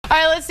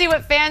let's see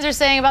what fans are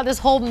saying about this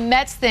whole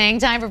Mets thing.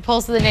 Time for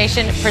Pulse of the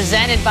Nation,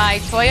 presented by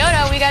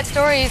Toyota. We got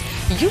stories.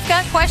 You've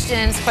got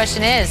questions.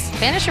 Question is,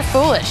 Spanish or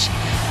foolish?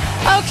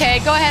 Okay,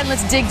 go ahead and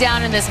let's dig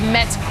down in this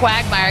Mets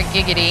quagmire,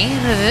 giggity.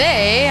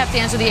 They have to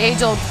answer the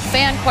age-old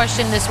fan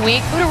question this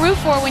week. Who to root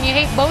for when you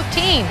hate both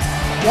teams?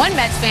 One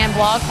Mets fan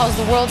blog calls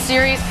the World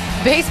Series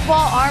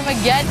Baseball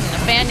Armageddon.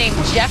 A fan named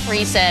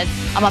Jeffrey said,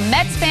 I'm a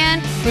Mets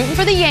fan rooting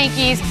for the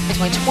Yankees. It's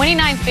my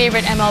 29th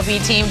favorite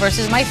MLB team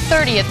versus my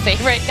 30th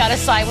favorite. Got to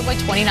side with my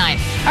 29.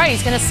 All right,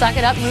 he's going to suck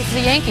it up and root for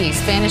the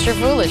Yankees. Spanish or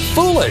foolish?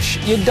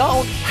 Foolish. You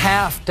don't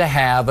have to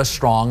have a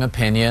strong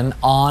opinion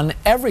on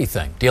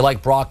everything. Do you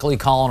like broccoli,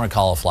 Colin, or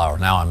cauliflower?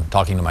 Now I'm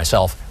talking to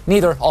myself.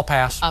 Neither. I'll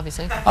pass.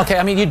 Obviously. Okay,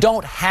 I mean, you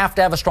don't have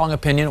to have a strong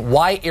opinion.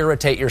 Why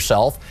irritate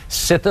yourself?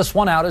 Sit this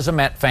one out as a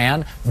Met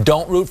fan.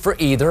 Don't root for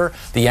either.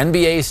 The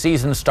NBA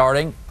season's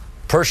starting.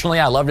 Personally,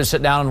 I love to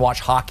sit down and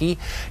watch hockey.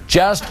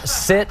 Just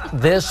sit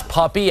this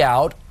puppy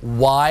out.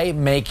 Why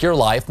make your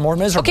life more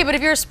miserable? Okay, but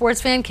if you're a sports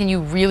fan, can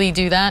you really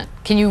do that?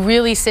 Can you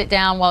really sit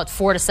down while it's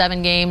 4 to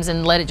 7 games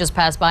and let it just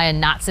pass by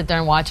and not sit there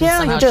and watch and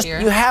somehow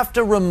cheer? You have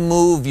to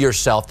remove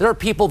yourself. There are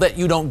people that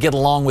you don't get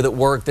along with at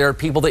work. There are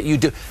people that you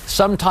do.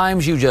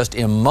 Sometimes you just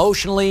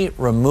emotionally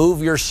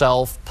remove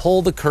yourself,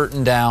 pull the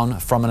curtain down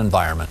from an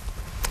environment.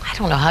 I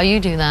don't know how you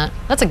do that.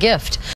 That's a gift.